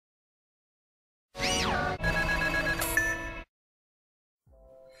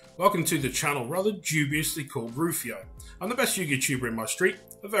Welcome to the channel rather dubiously called Rufioh. I'm the best Yu-Gi-Oh tuber in my street,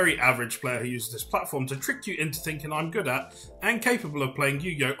 a very average player who uses this platform to trick you into thinking I'm good at and capable of playing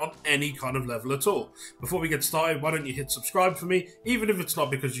Yu-Gi-Oh on any kind of level at all. Before we get started, why don't you hit subscribe for me, even if it's not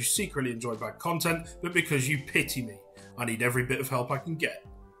because you secretly enjoy bad content, but because you pity me. I need every bit of help I can get.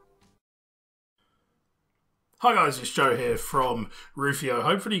 Hi guys, it's Joe here from Rufioh.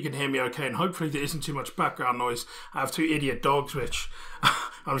 Hopefully you can hear me okay and hopefully there isn't too much background noise. I have two idiot dogs, which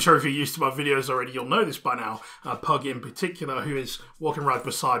I'm sure if you're used to my videos already, you'll know this by now. Pug in particular, who is walking right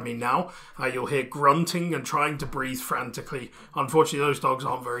beside me now. You'll hear grunting and trying to breathe frantically. Unfortunately, those dogs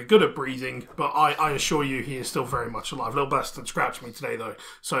aren't very good at breathing, but I assure you he is still very much alive. Little bastard scratched me today though,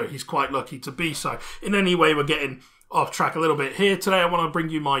 so he's quite lucky to be so. In any way, we're getting off track a little bit here. Today I want to bring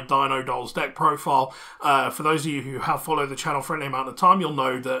you my Dino-Dolls deck profile. For those of you who have followed the channel for any amount of time, you'll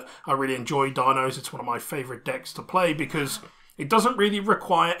know that I really enjoy Dinos. It's one of my favourite decks to play because it doesn't really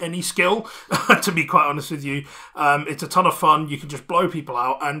require any skill, to be quite honest with you. It's a ton of fun. You can just blow people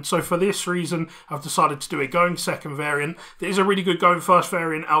out. And so for this reason, I've decided to do a going second variant. There is a really good going first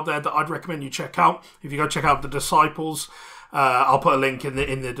variant out there that I'd recommend you check out. If you go check out the Disciples, I'll put a link in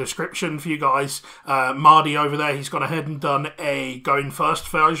the description for you guys. Marty over there, he's gone ahead and done a going first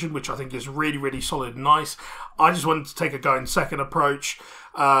version, which I think is really solid and nice. I just wanted to take a going second approach,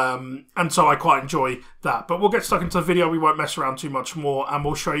 and so I quite enjoy that. But we'll get stuck into the video. We won't mess around too much more, and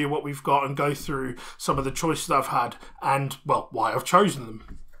we'll show you what we've got and go through some of the choices I've had and, well, why I've chosen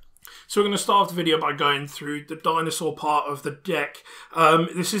them. So we're going to start off the video by going through the dinosaur part of the deck.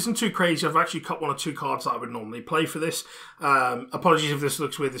 This isn't too crazy. I've actually cut one or two cards that I would normally play for this. Apologies if this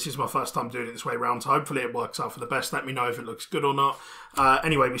looks weird. This is my first time doing it this way around, so hopefully it works out for the best. Let me know if it looks good or not.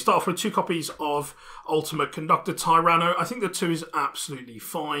 Anyway, we start off with two copies of Ultimate Conductor Tyranno. I think the two is absolutely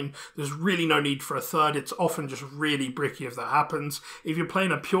fine. There's really no need for a third. It's often just really bricky if that happens. If you're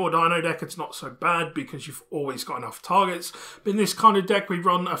playing a pure Dino deck, it's not so bad because you've always got enough targets. But in this kind of deck, we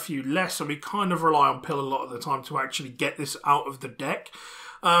run a few less, and we kind of rely on Pill a lot of the time to actually get this out of the deck.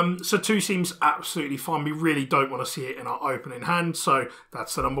 So 2 seems absolutely fine. We really don't want to see it in our opening hand, so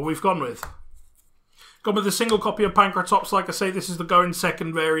that's the number we've gone with. Gone with a single copy of Pankratops. Like I say, this is the going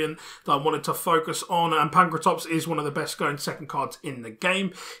second variant that I wanted to focus on, and Pankratops is one of the best going second cards in the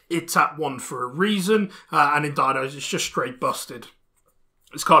game. It's at 1 for a reason, and in Dinos, it's just straight busted.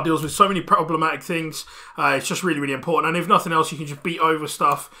 This card deals with so many problematic things. It's just really important. And if nothing else, you can just beat over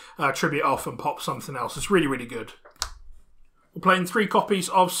stuff, trib it off, and pop something else. It's really good. We're playing 3 copies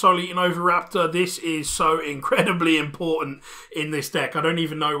of Soul Eating Oviraptor. This is so incredibly important in this deck. I don't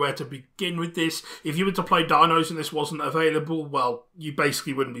even know where to begin with this. If you were to play Dinos and this wasn't available, well, you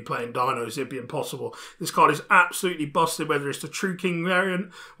basically wouldn't be playing Dinos. It'd be impossible. This card is absolutely busted, whether it's the True King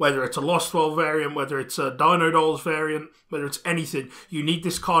variant, whether it's a Lost World variant, whether it's a Dino-Dolls variant, whether it's anything. You need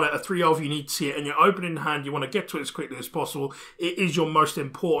this card at a 3-of. You need to see it in your opening hand. You want to get to it as quickly as possible. It is your most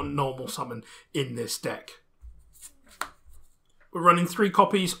important normal summon in this deck. We're running 3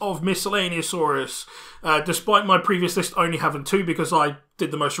 copies of Miscellaneousaurus. Despite my previous list only having 2 because I did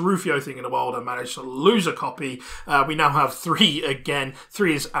the most Rufioh thing in the world and managed to lose a copy, we now have 3 again.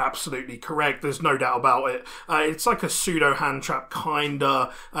 3 is absolutely correct. There's no doubt about it. It's like a pseudo hand trap,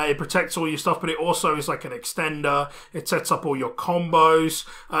 kinda. It protects all your stuff, but it also is like an extender. It sets up all your combos.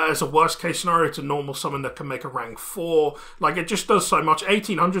 As a worst case scenario, it's a normal summon that can make a rank 4. Like, it just does so much.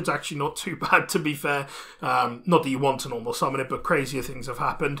 1800's actually not too bad, to be fair. Not that you want to normal summon it, but crazier things have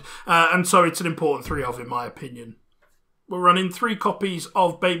happened. And so it's an important 3-of, in my opinion. We're running 3 copies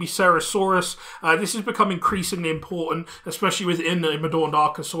of Baby Ceresaurus. This has become increasingly important, especially within the Adorned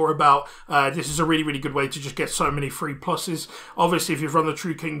Archosaur about. This is a really good way to just get so many free pluses. Obviously, if you've run the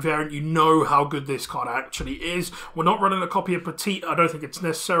True King variant, you know how good this card actually is. We're not running a copy of Petite. I don't think it's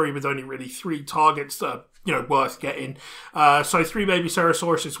necessary with only really 3 targets that are, you know, worth getting. So 3 Baby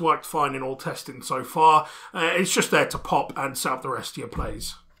Ceresaurus has worked fine in all testing so far. It's just there to pop and set up the rest of your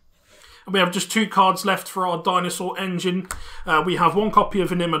plays. And we have just 2 cards left for our dinosaur engine. We have 1 copy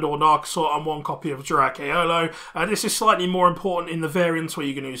of Adorned Archosaur and 1 copy of Jirac-Aiolo. This is slightly more important in the variants where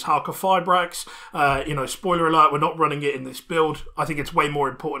you can use Halqifibrax. You know, spoiler alert, we're not running it in this build. I think it's way more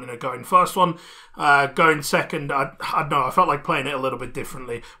important in a going first one. Going second, I don't know, I felt like playing it a little bit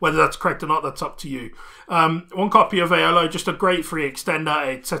differently. Whether that's correct or not, that's up to you. 1 copy of Aiolo, just a great free extender.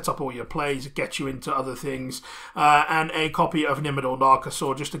 It sets up all your plays, it gets you into other things. And a copy of Adorned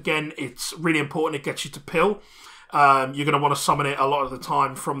Archosaur, just again, it's really important. It gets you to Pill. You're going to want to summon it a lot of the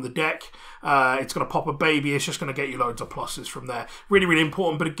time from the deck. It's going to pop a baby. It's just going to get you loads of pluses from there. Really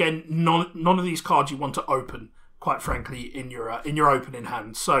important. But again, none of these cards you want to open, quite frankly, in your opening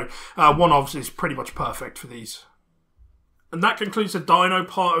hand. So 1-ofs is pretty much perfect for these. And that concludes the Dino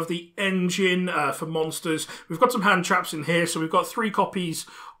part of the engine for monsters. We've got some hand traps in here. So we've got 3 copies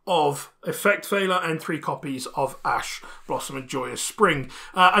of Effect Veiler and 3 copies of Ash, Blossom and Joyous Spring.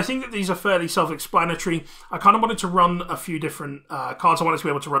 I think that these are fairly self-explanatory. I kind of wanted to run a few different cards. I wanted to be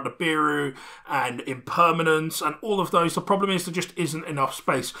able to run Nibiru and Impermanence and all of those. The problem is there just isn't enough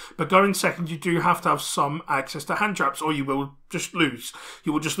space. But going second, you do have to have some access to hand traps or you will just lose.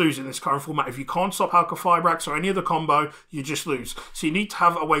 You will just lose in this current format. If you can't stop Halqifibrax or any other combo, you just lose. So you need to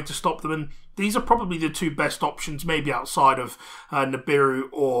have a way to stop them, and these are probably the 2 best options, maybe outside of Nibiru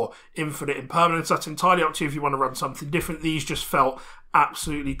or Infinite Impermanence. That's entirely up to you if you want to run something different. These just felt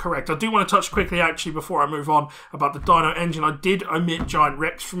absolutely correct. I do want to touch quickly, actually, before I move on, about the Dino engine. I did omit Giant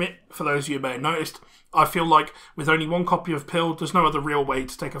Rex from it, for those of you who may have noticed. I feel like with only 1 copy of Pill, there's no other real way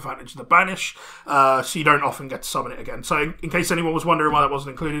to take advantage of the banish, so you don't often get to summon it again. So in case anyone was wondering why that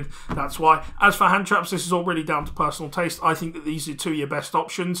wasn't included, that's why. As for hand traps, this is all really down to personal taste. I think that these are 2 of your best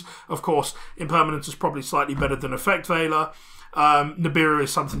options. Of course, Impermanence is probably slightly better than Effect Veiler. Nibiru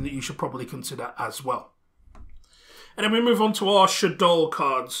is something that you should probably consider as well. And then we move on to our Shaddoll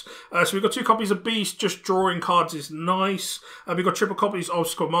cards. So we've got 2 copies of Beast. Just drawing cards is nice. We've got triple copies of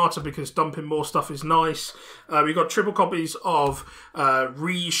Squamata because dumping more stuff is nice. We've got triple copies of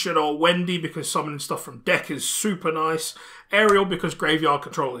Shaddoll Wendy because summoning stuff from deck is super nice. Ariel because graveyard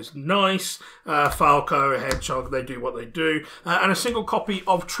control is nice. Falco, Hedgehog, they do what they do. And a single copy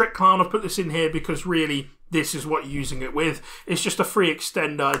of Trick Clown. I've put this in here because really this is what you're using it with. It's just a free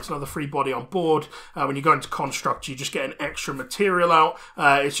extender. It's another free body on board. When you go into Construct, you just get an extra material out.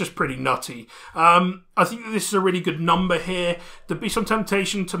 It's just pretty nutty. I think that this is a really good number here. There'd be some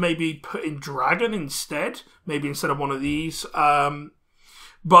temptation to maybe put in Dragon instead. Maybe instead of one of these.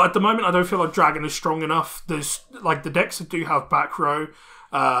 But at the moment, I don't feel like Dragon is strong enough. There's, like, the decks that do have back row,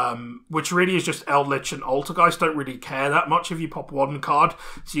 which really is just Eldritch and Altergeist, don't really care that much if you pop 1 card.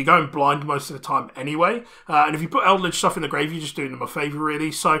 So you're going blind most of the time anyway. And if you put Eldritch stuff in the grave, you're just doing them a favour,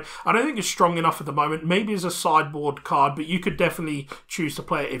 really. So I don't think it's strong enough at the moment. Maybe as a sideboard card, but you could definitely choose to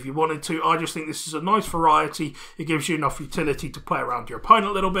play it if you wanted to. I just think this is a nice variety. It gives you enough utility to play around your opponent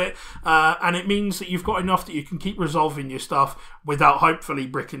a little bit. And it means that you've got enough that you can keep resolving your stuff without hopefully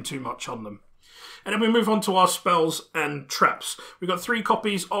bricking too much on them. And then we move on to our spells and traps. We've got 3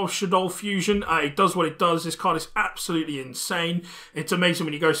 copies of Shaddoll Fusion. It does what it does. This card is absolutely insane. It's amazing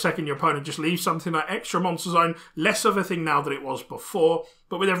when you go second, your opponent just leaves something like extra Monster Zone. Less of a thing now than it was before.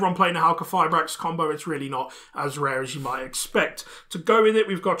 But with everyone playing a Halqifibrax combo, it's really not as rare as you might expect. To go with it,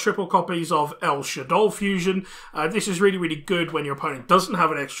 we've got triple copies of Shaddoll Fusion. This is really, really good when your opponent doesn't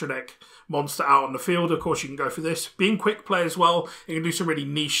have an extra deck monster out on the field. Of course, you can go for this. Being quick play as well, you can do some really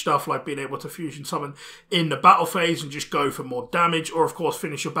niche stuff like being able to fusion summon in the battle phase and just go for more damage, or of course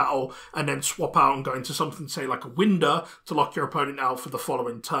finish your battle and then swap out and go into something, say like a Winder, to lock your opponent out for the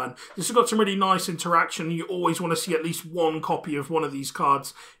following turn. This has got some really nice interaction. You always want to see at least 1 copy of one of these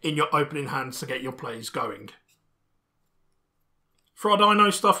cards in your opening hands to get your plays going. For our Dino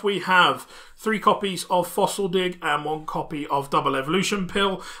stuff, we have 3 copies of Fossil Dig and 1 copy of Double Evolution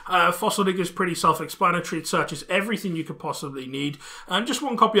Pill. Fossil Dig is pretty self-explanatory. It searches everything you could possibly need. And just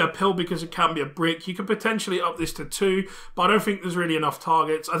 1 copy of Pill because it can be a brick. You could potentially up this to 2, but I don't think there's really enough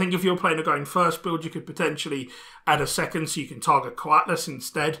targets. I think if you're playing a going first build, you could potentially add a second so you can target Coatlas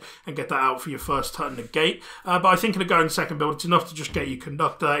instead and get that out for your first turn negate. But I think in a going second build, it's enough to just get you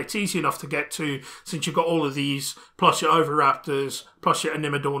Conductor. It's easy enough to get to since you've got all of these, plus your Oviraptors, plus your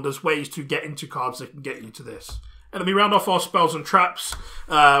Animadorn. There's ways to get into cards that can get you to this. And then we round off our spells and traps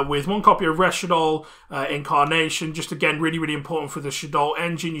with 1 copy of Shaddoll Incarnation. Just again, really, really important for the Shaddoll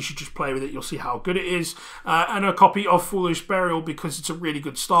engine. You should just play with it. You'll see how good it is. And a copy of Foolish Burial because it's a really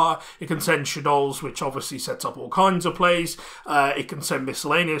good starter. It can send Shaddolls, which obviously sets up all kinds of plays. It can send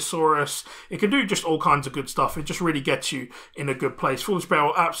Miscellaneous Saurus. It can do just all kinds of good stuff. It just really gets you in a good place. Foolish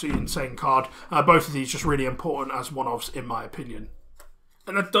Burial, absolutely insane card. Both of these just really important as one-offs in my opinion.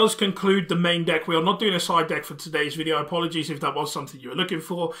 And that does conclude the main deck. We are not doing a side deck for today's video. Apologies if that was something you were looking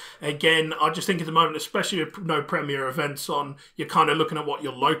for. Again, I just think at the moment, especially with no Premier events on, you're kind of looking at what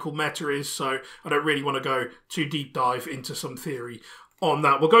your local meta is. So I don't really want to go too deep dive into some theory on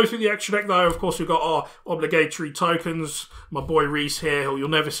that. We'll go through the extra deck though. Of course, we've got our obligatory tokens. My boy Reese here, who you'll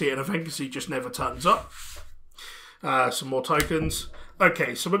never see at an event because he just never turns up. Some more tokens.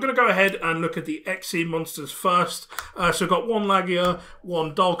 Okay, so we're going to go ahead and look at the XE monsters first. So we've got one Lagia,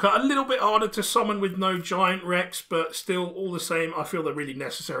 one Dolka. A little bit harder to summon with no Giant Rex, but still all the same, I feel they're really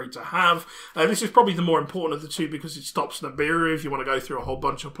necessary to have. This is probably the more important of the two because it stops Nibiru if you want to go through a whole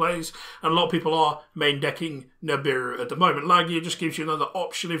bunch of plays. And a lot of people are main decking Nibiru at the moment. Lagia just gives you another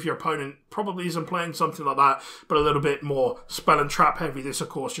option if your opponent probably isn't playing something like that, but a little bit more spell and trap heavy. This, of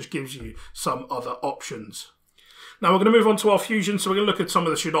course, just gives you some other options. Now we're going to move on to our fusion, so we're going to look at some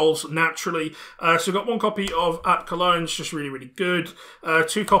of the Shadolls naturally. So we've got one copy of At Cologne, it's just really, really good.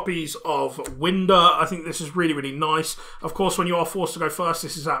 2 copies of Winder, I think this is really, really nice. Of course, when you are forced to go first,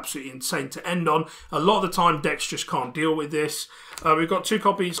 this is absolutely insane to end on. A lot of the time, decks just can't deal with this. We've got 2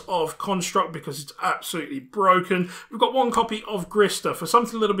 copies of Construct because it's absolutely broken. We've got 1 copy of Grista for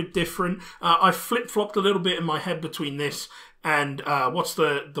something a little bit different. I flip-flopped a little bit in my head between this and what's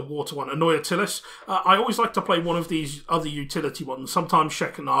the water one? Anoyatilis. I always like to play one of these other utility ones, sometimes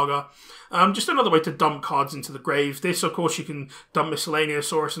Shekanaga. Just another way to dump cards into the grave. This, of course, you can dump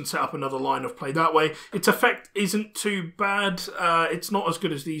Miscellaneousaurus and set up another line of play that way. Its effect isn't too bad. It's not as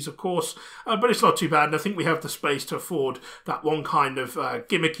good as these, of course, but it's not too bad. And I think we have the space to afford that one kind of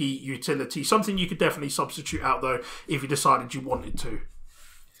gimmicky utility. Something you could definitely substitute out, though, if you decided you wanted to.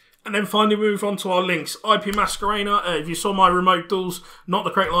 And then finally move on to our links. IP Masquerader, if you saw my remote duels, not the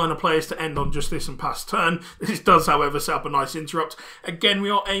correct line of players to end on just this and pass turn. This does, however, set up a nice interrupt. Again,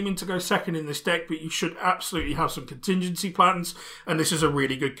 we are aiming to go second in this deck, but you should absolutely have some contingency plans, and this is a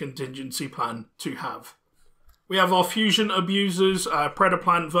really good contingency plan to have. We have our fusion abusers,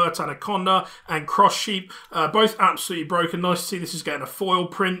 Predaplant, Vertanaconda, and Cross Sheep. Both absolutely broken. Nice to see this is getting a foil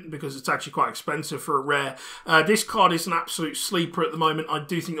print because it's actually quite expensive for a rare. This card is an absolute sleeper at the moment. I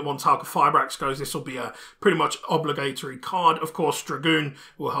do think that once Halqifibrax goes, this will be a pretty much obligatory card. Of course, Dragoon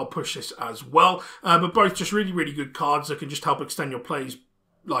will help push this as well. But both just really, really good cards that can just help extend your plays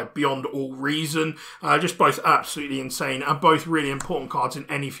like beyond all reason. Just both absolutely insane and both really important cards in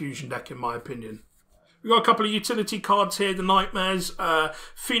any fusion deck in my opinion. We've got a couple of utility cards here, the Nightmares,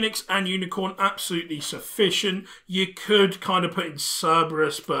 Phoenix and Unicorn, absolutely sufficient. You could kind of put in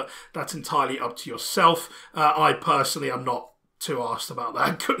Cerberus, but that's entirely up to yourself. I personally am not too arsed about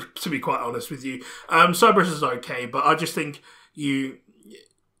that, to be quite honest with you. Cerberus is okay, but I just think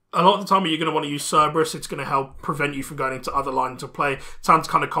a lot of the time you're going to want to use Cerberus. It's going to help prevent you from going into other lines of play. It sounds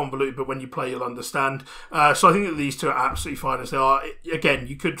kind of convoluted, but when you play, you'll understand. So I think that these two are absolutely fine as they are. Again,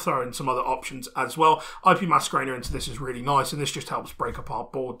 you could throw in some other options as well. IP Masquerader into this is really nice, and this just helps break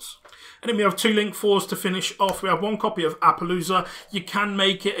apart boards. And then we have 2 Link 4s to finish off. We have 1 copy of Appaloosa. You can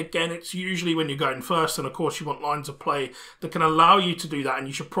make it. Again, it's usually when you're going first, and of course you want lines of play that can allow you to do that, and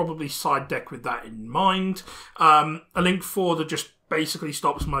you should probably side deck with that in mind. A Link 4 that just basically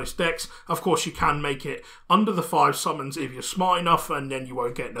stops most decks. Of course, you can make it under the 5 summons if you're smart enough, and then you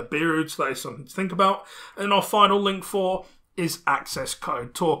won't get Nibiru, so that is something to think about. And our final Link 4 is Access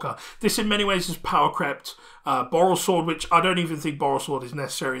Code Talker. This in many ways is power crept Borrelsword, which I don't even think Borrelsword is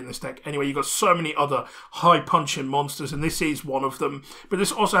necessary in this deck. Anyway, you've got so many other high punching monsters, and this is one of them. But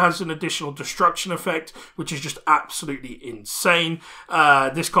this also has an additional destruction effect, which is just absolutely insane.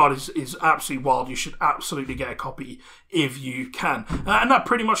 This card is absolutely wild. You should absolutely get a copy if you can. And that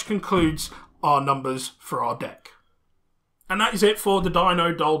pretty much concludes our numbers for our deck. And that is it for the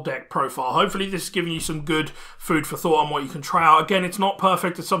Dino-Doll deck profile. Hopefully this has given you some good food for thought on what you can try out. Again, it's not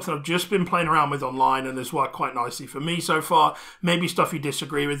perfect. It's something I've just been playing around with online and has worked quite nicely for me so far. Maybe stuff you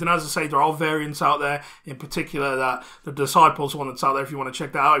disagree with. And as I say, there are variants out there, in particular that the Disciples one that's out there if you want to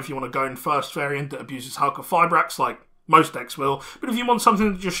check that out. If you want to go in first variant that abuses Halqifibrax, like most decks will. But if you want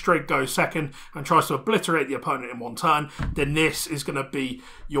something that just straight goes second and tries to obliterate the opponent in one turn, then this is going to be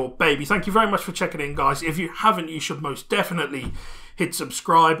your baby. Thank you very much for checking in, guys. If you haven't, you should most definitely hit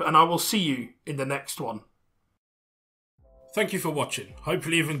subscribe, and I will see you in the next one. Thank you for watching.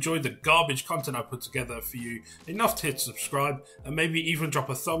 Hopefully you've enjoyed the garbage content I put together for you enough to hit subscribe, and maybe even drop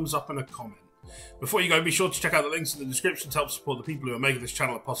a thumbs up and a comment. Before you go, be sure to check out the links in the description to help support the people who are making this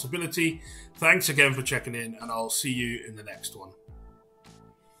channel a possibility. Thanks again for checking in, and I'll see you in the next one.